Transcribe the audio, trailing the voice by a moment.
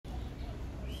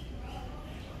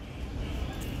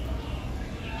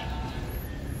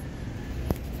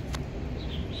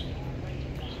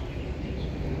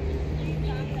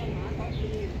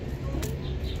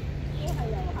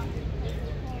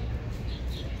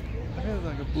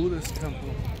Buddhist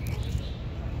temple.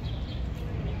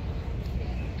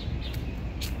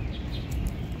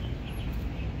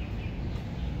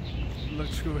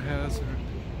 Electrical hazard.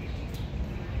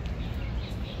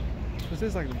 This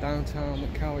is like the downtown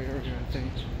Macau area, I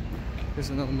think. There's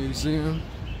another museum.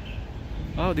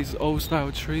 Oh, these old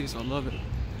style trees, I love it.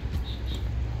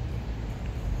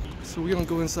 So we're gonna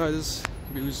go inside this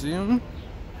museum.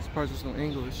 This part is no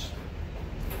English.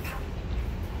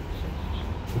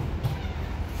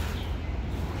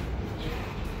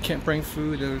 Can't bring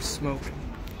food, there's smoke,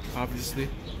 obviously.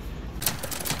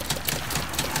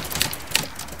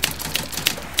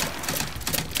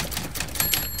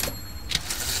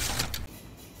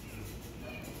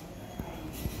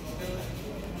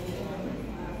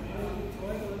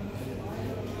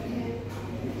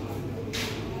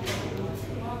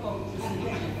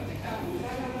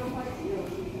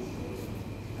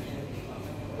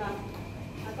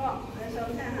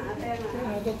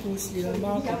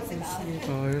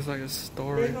 Oh, it's like a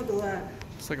story.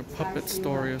 It's like a puppet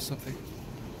story or something.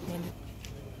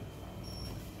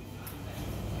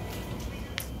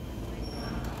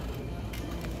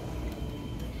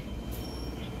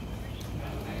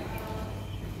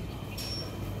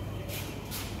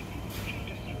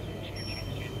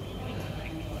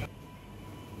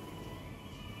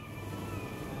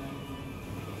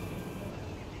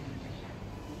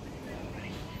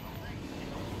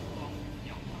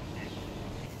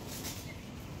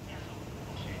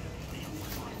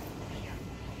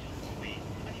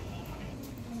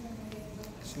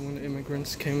 So when the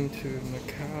immigrants came to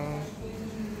Macau,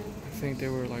 I think they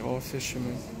were like all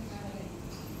fishermen.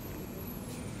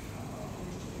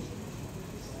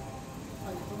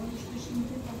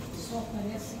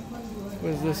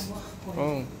 What is this?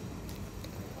 Oh,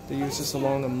 they use this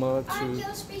along the mud to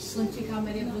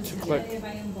collect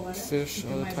fish,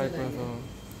 other type of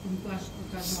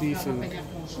seafood.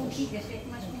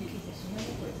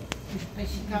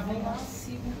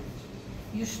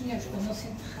 E os senhores, para não se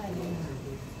enterrarem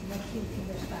naquilo que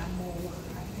ainda está a mola,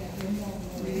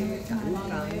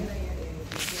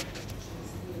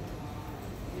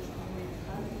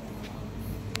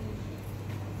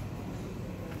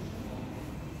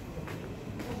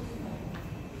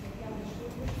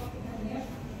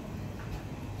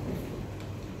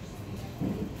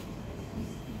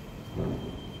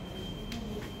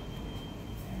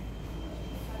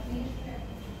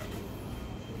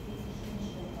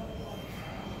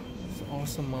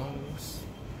 Awesome models.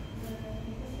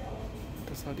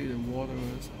 That's how deep the water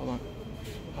is.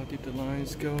 How deep the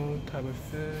lines go, type of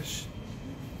fish.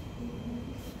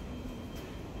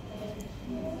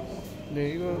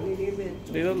 你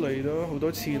都嚟咗好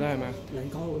多次啦，係咪？嚟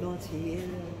過好多次。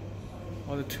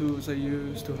All the tools they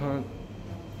use to hunt.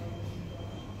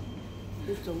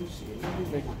 啲種船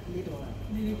呢度啊，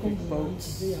呢啲公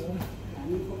boats.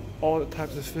 All the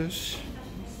types of fish,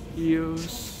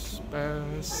 eels,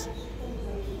 bass.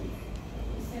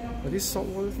 Are these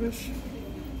saltwater fish?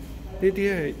 呢啲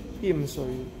係鹽水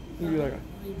魚嚟㗎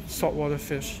saltwater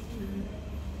fish.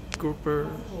 Grouper.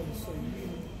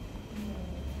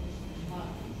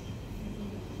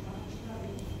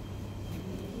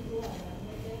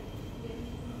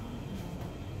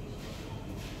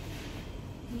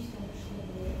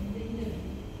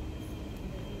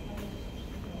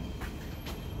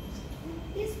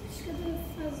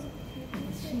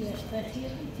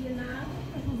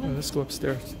 Oh, let's go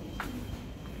upstairs.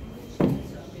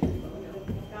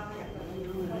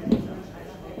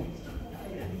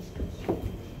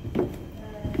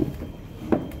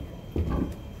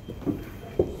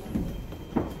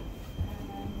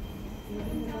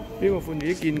 This款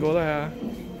你都見過啦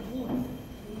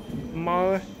嚇，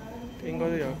貓咧應該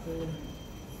都有。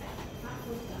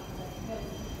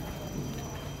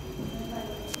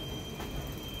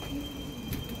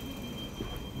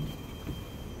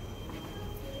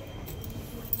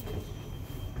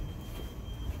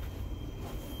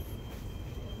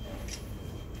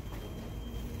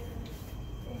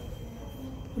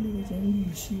呢個就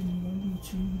魚船有魚轉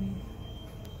嘅。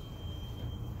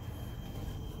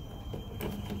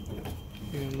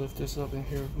You can lift this up and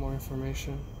hear more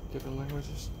information, different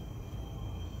languages.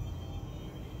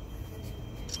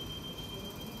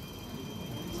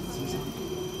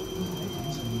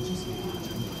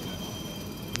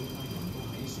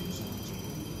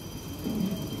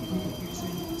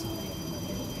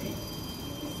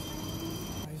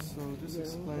 So this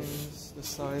explains the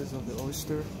size of the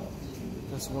oyster.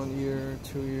 That's 1 year,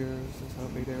 2 years, that's how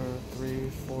big they are, 3,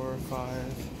 4,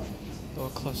 5, little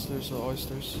clusters of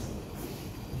oysters.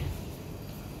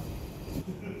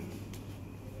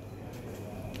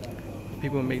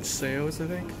 People made sails, I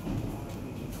think.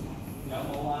 Go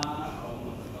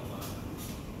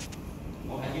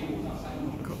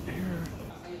here.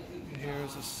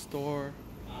 Here's a store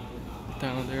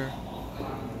down there.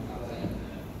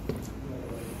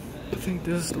 I think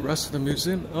this is the rest of the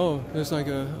museum. Oh, there's like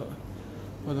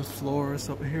other floors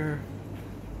up here.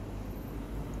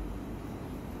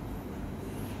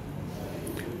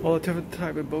 All the different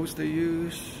type of boats they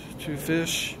use to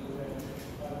fish.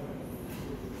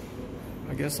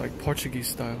 I guess like Portuguese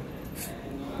style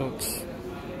boats.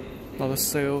 A lot of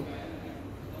sail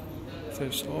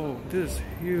fish. Oh, this is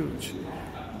huge.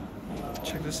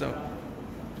 Check this out.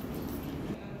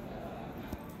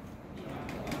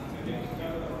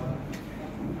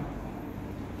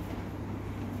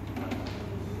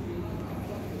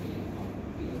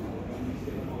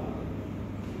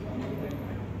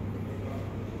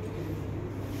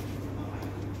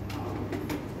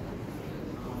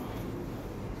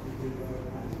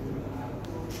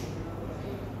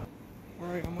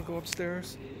 Alright, I'm gonna go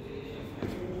upstairs.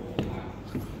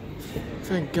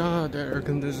 Thank God that air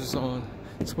conditioner's on.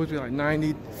 It's supposed to be like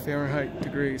 90 Fahrenheit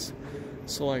degrees.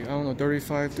 So like, I don't know,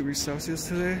 35 degrees Celsius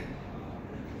today.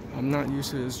 I'm not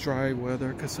used to this dry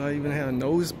weather because I even had a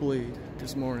nosebleed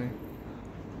this morning.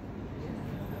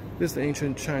 This is the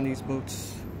ancient Chinese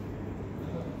boats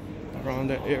around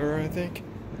that era, I think.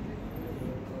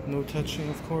 No touching,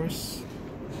 of course.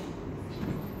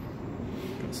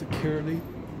 Got security.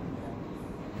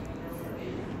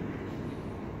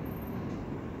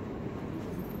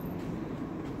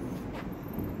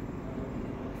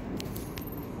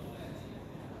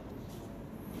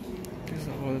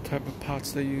 All the type of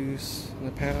pots they use in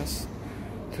the past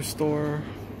to store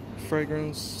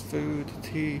fragrance, food,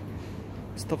 tea,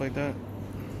 stuff like that.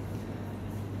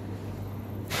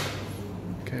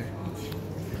 Okay.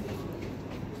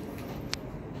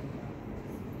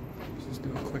 Just do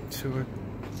a quick tour.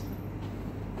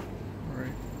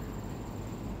 Alright.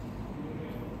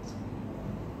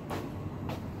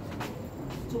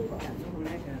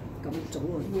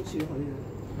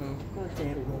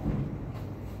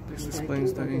 This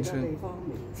explains the ancient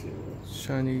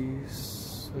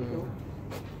Chinese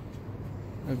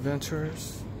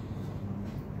adventurers.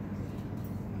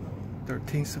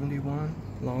 1371,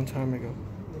 long time ago.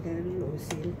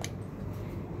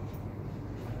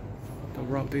 The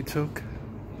route they took.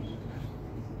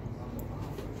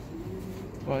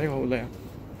 Wow, they all there.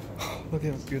 Look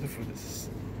how beautiful this is.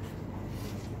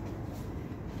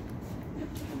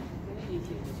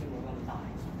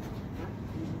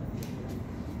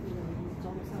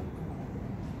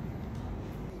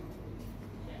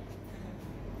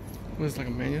 It's like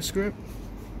a manuscript.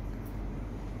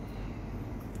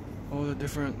 All the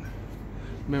different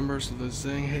members of the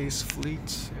Zhenghe's fleet.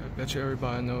 Yeah, I bet you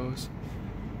everybody knows.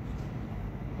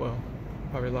 Well,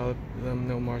 probably a lot of them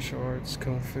know martial arts,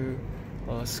 kung fu.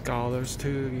 Scholars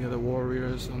too. You have the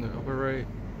warriors on the upper right.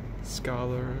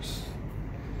 Scholars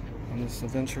on this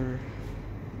adventure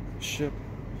ship,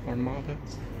 Armada.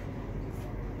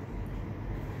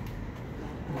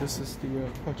 This is the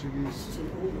Portuguese.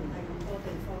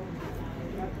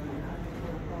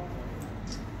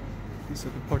 These are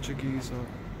the Portuguese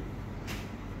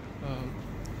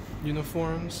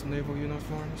uniforms, naval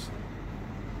uniforms.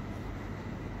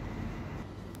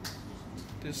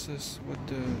 This is what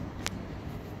the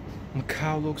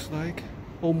Macau looks like.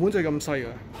 澳門就係咁細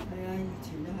啊？係啊，以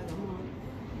前都係咁啊。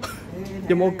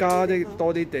有冇加啲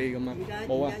多啲地咁啊？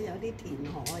冇啊。有啲填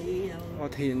海有。哦，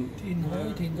填海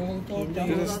填咗好多地。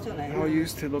This is how it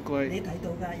used to look like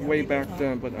way back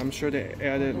then, but I'm sure they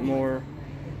added more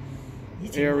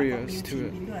areas to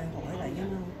it.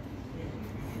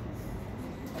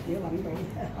 你揾到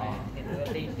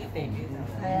地標係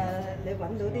啊！你揾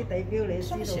到啲地標，你知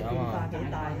道變化幾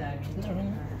大。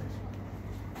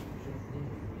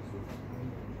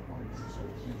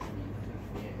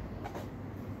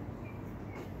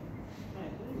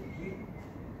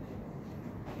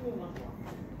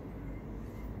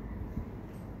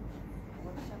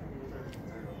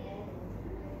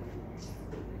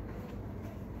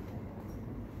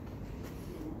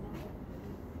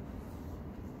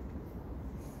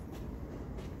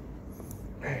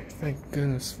Hey, thank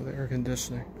goodness for the air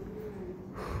conditioning.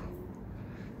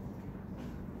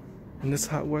 In this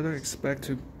hot weather, expect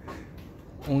to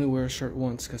only wear a shirt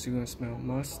once because you're gonna smell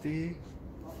musty.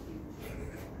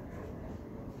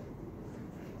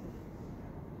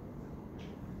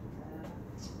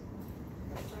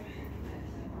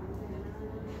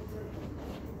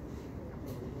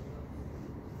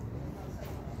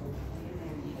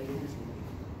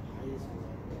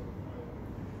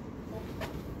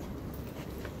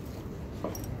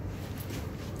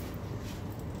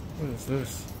 What is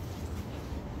this?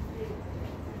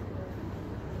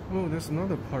 Oh, there's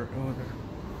another part over there.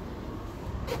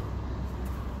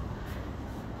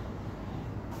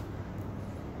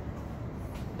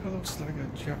 That looks like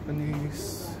a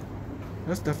Japanese.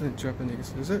 That's definitely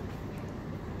Japanese, is it?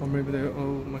 Or maybe they're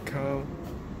old Macau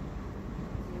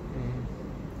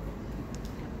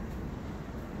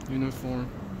uniform.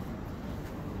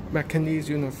 Macanese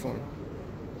uniform.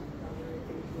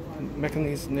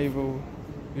 Macanese naval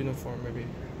uniform, maybe.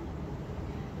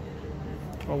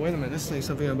 Oh, wait a minute, this says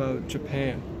something about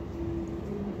Japan.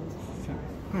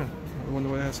 Huh. I wonder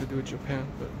what it has to do with Japan,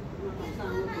 but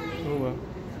oh well.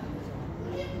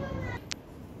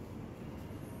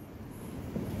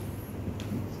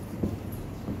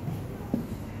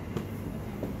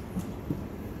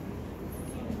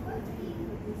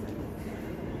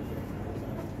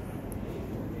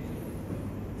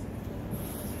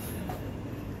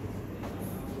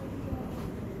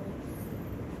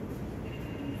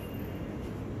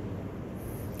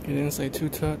 He didn't say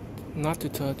not to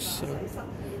touch, so.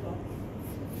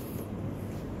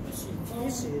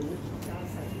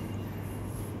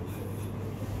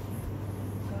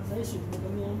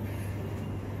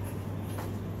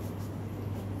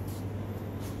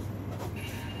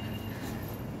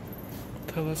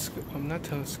 Telescope, I'm not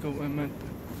telescope, I meant.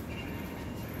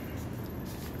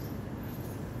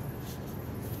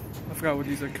 I forgot what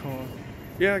these are called.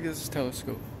 Yeah, I guess it's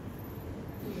telescope.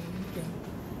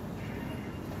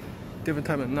 Different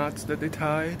type of knots that they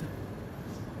tied.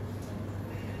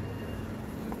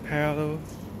 Paddle.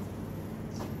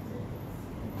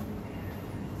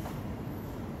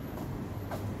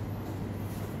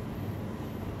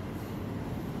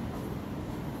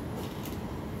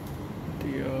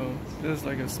 There's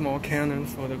like a small cannon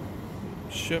for the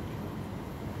ship.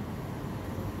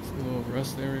 It's a little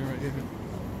rest area right here.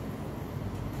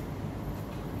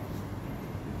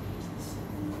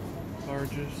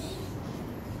 Barges.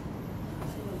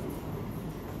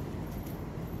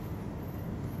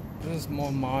 This is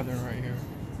more modern right here.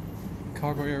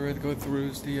 Cargo area to go through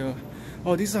is the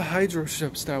oh, these are hydro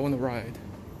ships that I want to ride.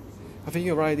 I think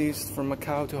you can ride these from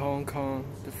Macau to Hong Kong,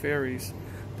 the ferries.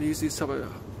 These type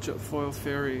of jet foil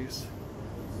ferries.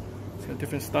 It's got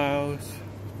different styles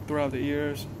throughout the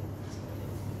years.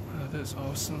 Oh, that's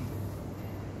awesome.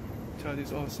 Try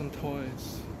these awesome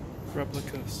toys,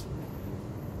 replicas.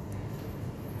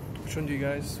 Which one would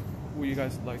you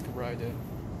guys like to ride in?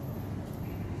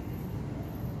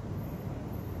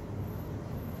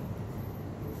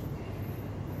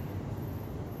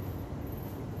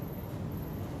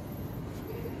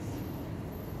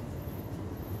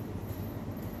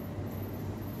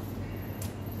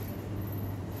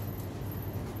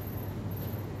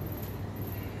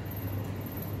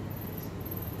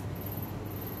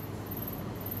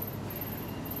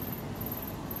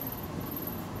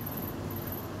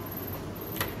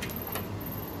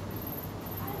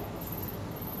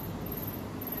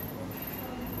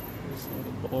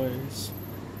 Boys.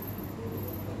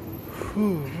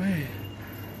 Whew, wait.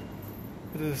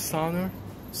 What is it,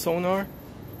 sonar?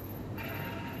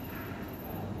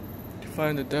 To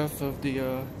find the depth of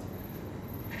the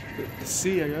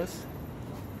sea, I guess.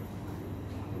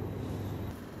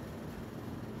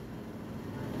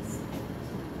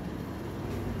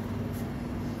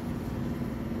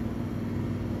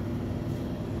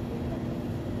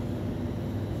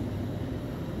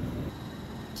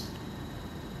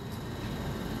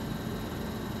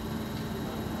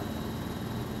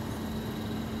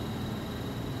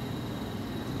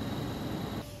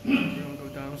 We're gonna go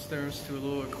downstairs to a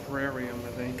little aquarium,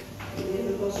 I think.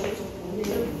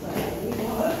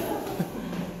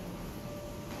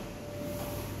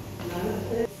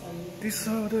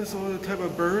 There's all the type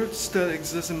of birds that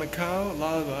exist in Macau. A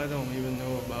lot of it I don't even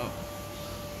know about.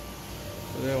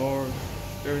 But they're all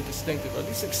very distinctive. Are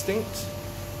these extinct?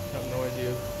 I have no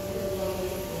idea.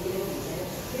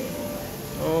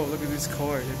 Oh, look at these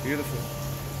koi. They're beautiful.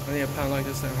 I need a pond like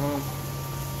this at home.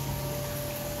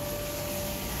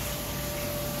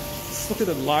 Let's look at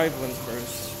the live ones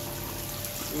first.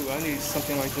 Ooh, I need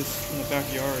something like this in the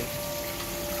backyard.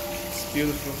 It's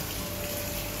beautiful.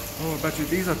 Oh, I bet you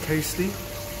these are tasty.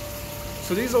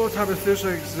 So these are the type of fish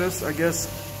that exist, I guess,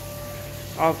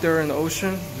 out there in the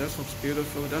ocean. This looks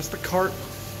beautiful. That's the carp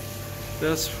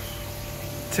that's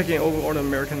taking over all the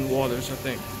American waters, I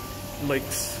think.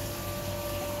 Lakes.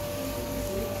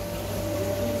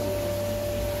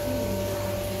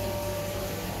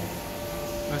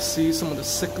 I see some of the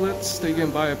cichlids that you can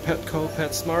buy at Petco,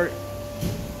 PetSmart.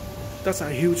 That's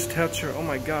a huge tetra. Oh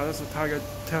my god, that's a tiger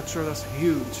tetra. That's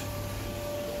huge.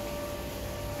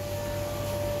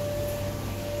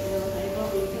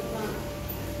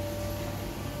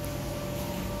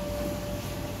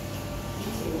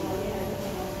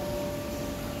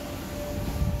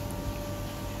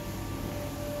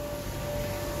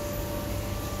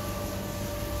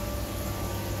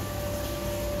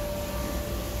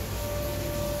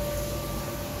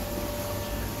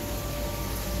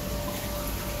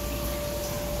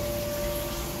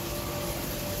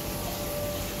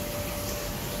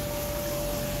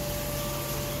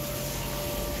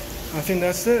 I think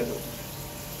that's it.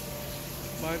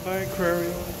 Bye bye,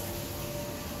 aquarium.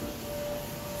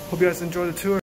 Hope you guys enjoyed the tour.